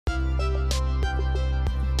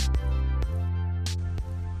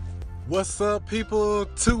What's up, people?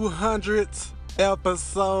 200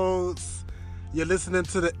 episodes. You're listening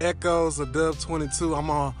to the echoes of Dub 22. I'm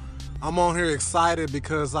on here excited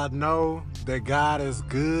because I know that God is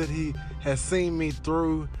good. He has seen me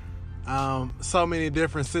through so many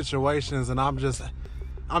different situations, and I'm just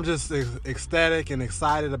ecstatic and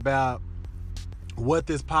excited about what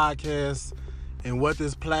this podcast and what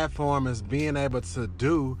this platform is being able to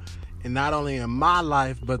do. And not only in my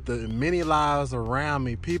life, but the many lives around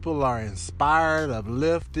me. People are inspired,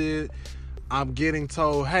 uplifted. I'm getting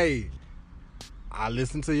told, hey, I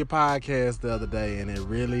listened to your podcast the other day and it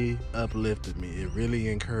really uplifted me. It really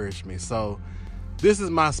encouraged me. So this is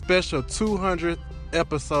my special 200th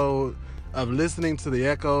episode of listening to the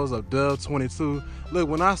echoes of Dub 22. Look,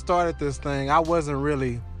 when I started this thing, I wasn't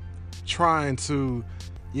really trying to,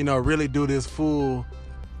 really do this full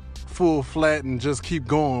flat and just keep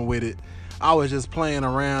going with it. I was just playing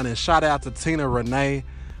around. And shout out to Tina Renee.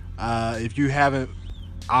 If you haven't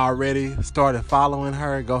already started following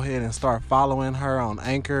her, go ahead and start following her on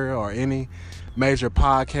Anchor or any major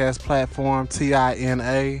podcast platform.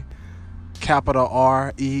 TINA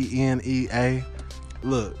RENEA.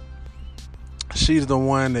 Look, she's the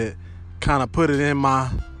one that kind of put it in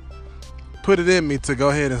me to go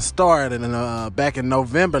ahead and start. And back in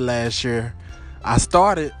November last year, I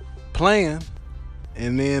started playing,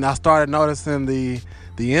 and then I started noticing the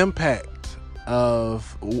impact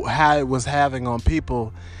of how it was having on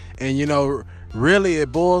people. And really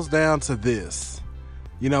it boils down to this.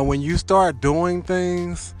 When you start doing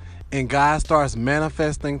things and God starts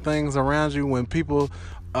manifesting things around you, when people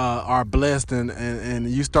are blessed and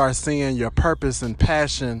you start seeing your purpose and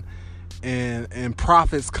passion and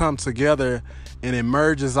profits come together and it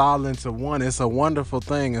merges all into one, it's a wonderful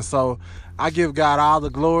thing. And so I give God all the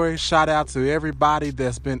glory. Shout out to everybody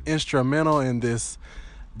that's been instrumental in this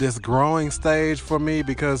growing stage for me,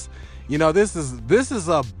 because this is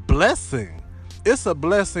a blessing. It's a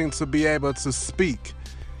blessing to be able to speak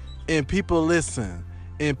and people listen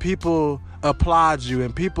and people applaud you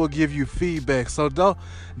and people give you feedback. So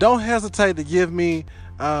don't hesitate to give me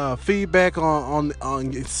feedback on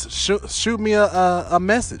shoot me a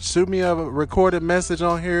message. Shoot me a recorded message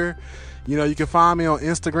on here. You can find me on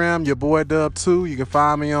Instagram, your boy Dub2. You can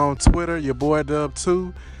find me on Twitter, your boy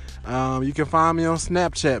Dub2. You can find me on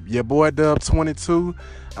Snapchat, your boy Dub22.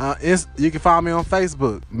 You can find me on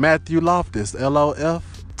Facebook, Matthew Loftus,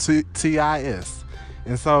 LOFTIS.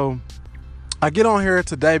 And so I get on here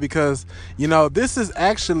today because, this is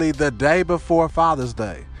actually the day before Father's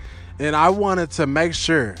Day. And I wanted to make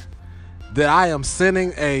sure that I am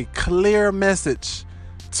sending a clear message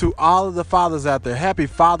to all of the fathers out there. Happy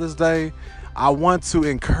Father's Day. I want to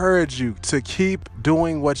encourage you to keep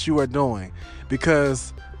doing what you are doing,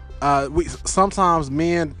 because sometimes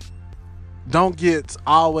men don't get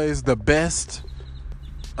always the best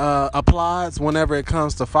applause whenever it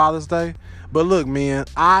comes to Father's Day. But look, man,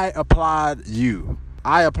 I applaud you.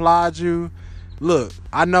 Look,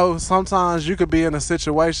 I know sometimes you could be in a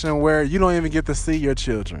situation where you don't even get to see your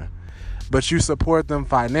children, but you support them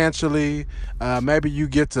financially. Maybe you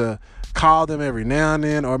get to call them every now and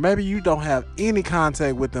then, or maybe you don't have any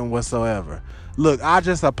contact with them whatsoever. Look, I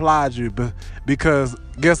just applaud you because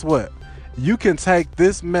guess what? You can take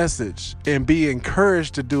this message and be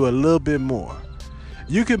encouraged to do a little bit more.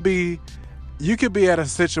 You could be at a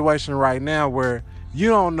situation right now where you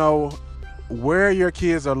don't know where your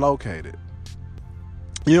kids are located.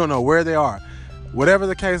 You don't know where they are. Whatever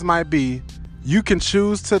the case might be, you can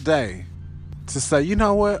choose today to say, you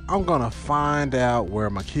know what? I'm going to find out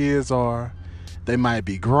where my kids are. They might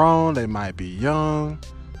be grown. They might be young.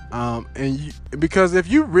 Because if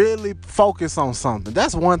you really focus on something,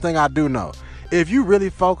 that's one thing I do know. If you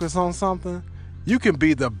really focus on something, you can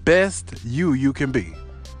be the best you can be.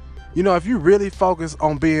 If you really focus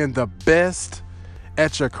on being the best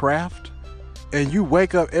at your craft, and you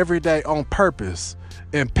wake up every day on purpose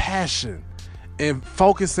and passion and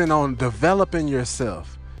focusing on developing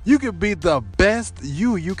yourself, you can be the best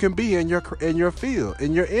you can be in your field,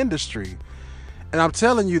 in your industry. And I'm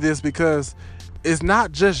telling you this because it's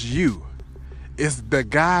not just you, it's the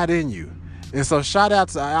God in you. And so shout out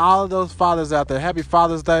to all of those fathers out there. Happy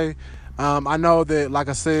Father's Day. I know that, like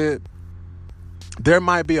I said, there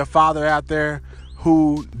might be a father out there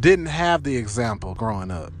who didn't have the example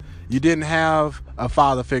growing up. You didn't have a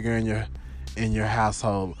father figure in your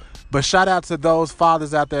household. But shout out to those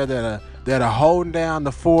fathers out there that are holding down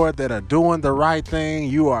the fort, that are doing the right thing.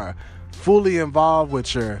 You are fully involved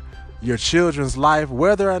with your children's life,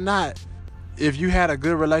 whether or not if you had a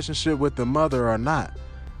good relationship with the mother or not.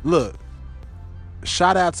 Look,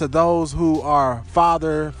 shout out to those who are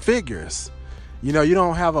father figures. You know, you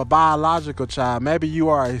don't have a biological child. Maybe you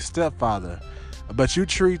are a stepfather, but you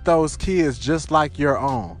treat those kids just like your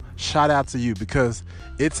own. Shout out to you, because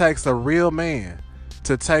it takes a real man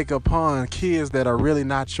to take upon kids that are really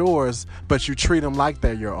not yours, but you treat them like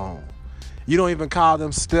they're your own. You don't even call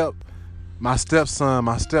them my stepson,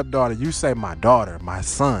 my stepdaughter. You say my daughter, my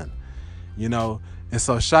son, you know. And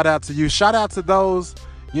so shout out to you. Shout out to those,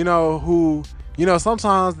 you know, who, you know,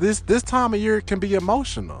 sometimes this time of year can be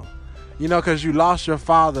emotional, you know, because you lost your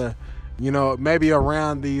father, you know, maybe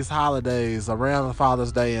around these holidays, around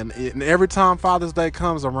Father's Day. And every time Father's Day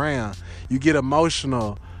comes around, you get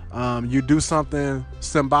emotional. You do something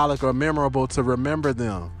symbolic or memorable to remember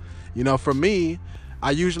them. You know, for me,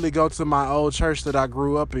 I usually go to my old church that I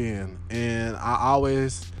grew up in, and I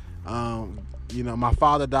always, you know, my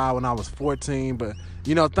father died when I was 14, but,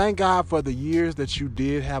 you know, thank God for the years that you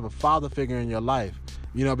did have a father figure in your life,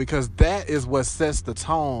 you know, because that is what sets the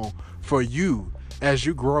tone for you as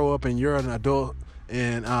you grow up and you're an adult,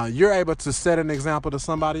 and you're able to set an example to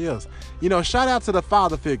somebody else. You know, shout out to the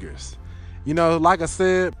father figures. You know, like I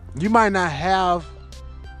said, you might not have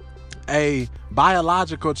a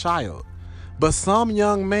biological child, but some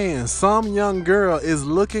young man, some young girl is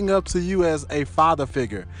looking up to you as a father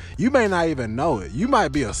figure. You may not even know it. You might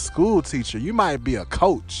be a school teacher. You might be a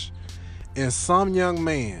coach. And some young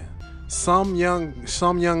man, some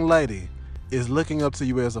young lady is looking up to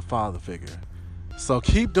you as a father figure. So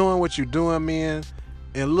keep doing what you're doing, man.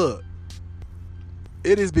 And look,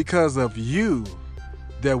 it is because of you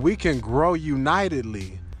that we can grow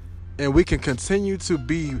unitedly, and we can continue to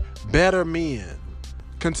be better men.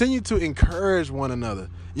 Continue to encourage one another.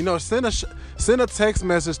 You know, send a text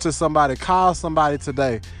message to somebody, call somebody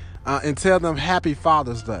today, and tell them Happy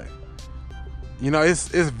Father's Day. You know, it's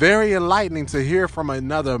very enlightening to hear from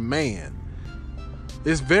another man.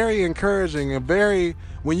 It's very encouraging, and very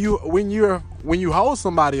when you hold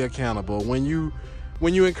somebody accountable, when you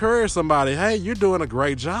encourage somebody, hey, you're doing a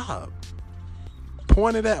great job.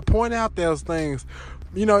 Point out those things.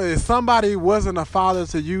 You know, if somebody wasn't a father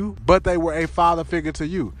to you, but they were a father figure to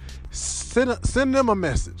you, send them a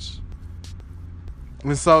message.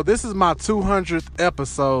 And so this is my 200th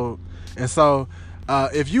episode. And so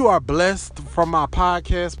if you are blessed from my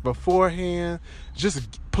podcast beforehand,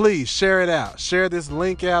 just please share it out. Share this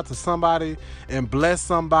link out to somebody and bless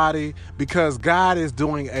somebody, because God is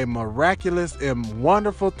doing a miraculous and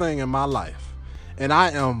wonderful thing in my life. And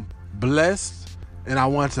I am blessed. And I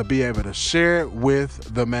want to be able to share it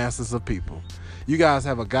with the masses of people. You guys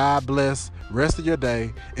have a God bless rest of your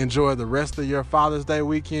day. Enjoy the rest of your Father's Day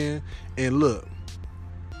weekend. And look,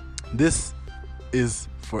 this is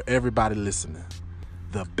for everybody listening.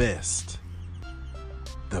 The best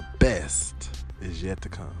is yet to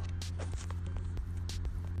come.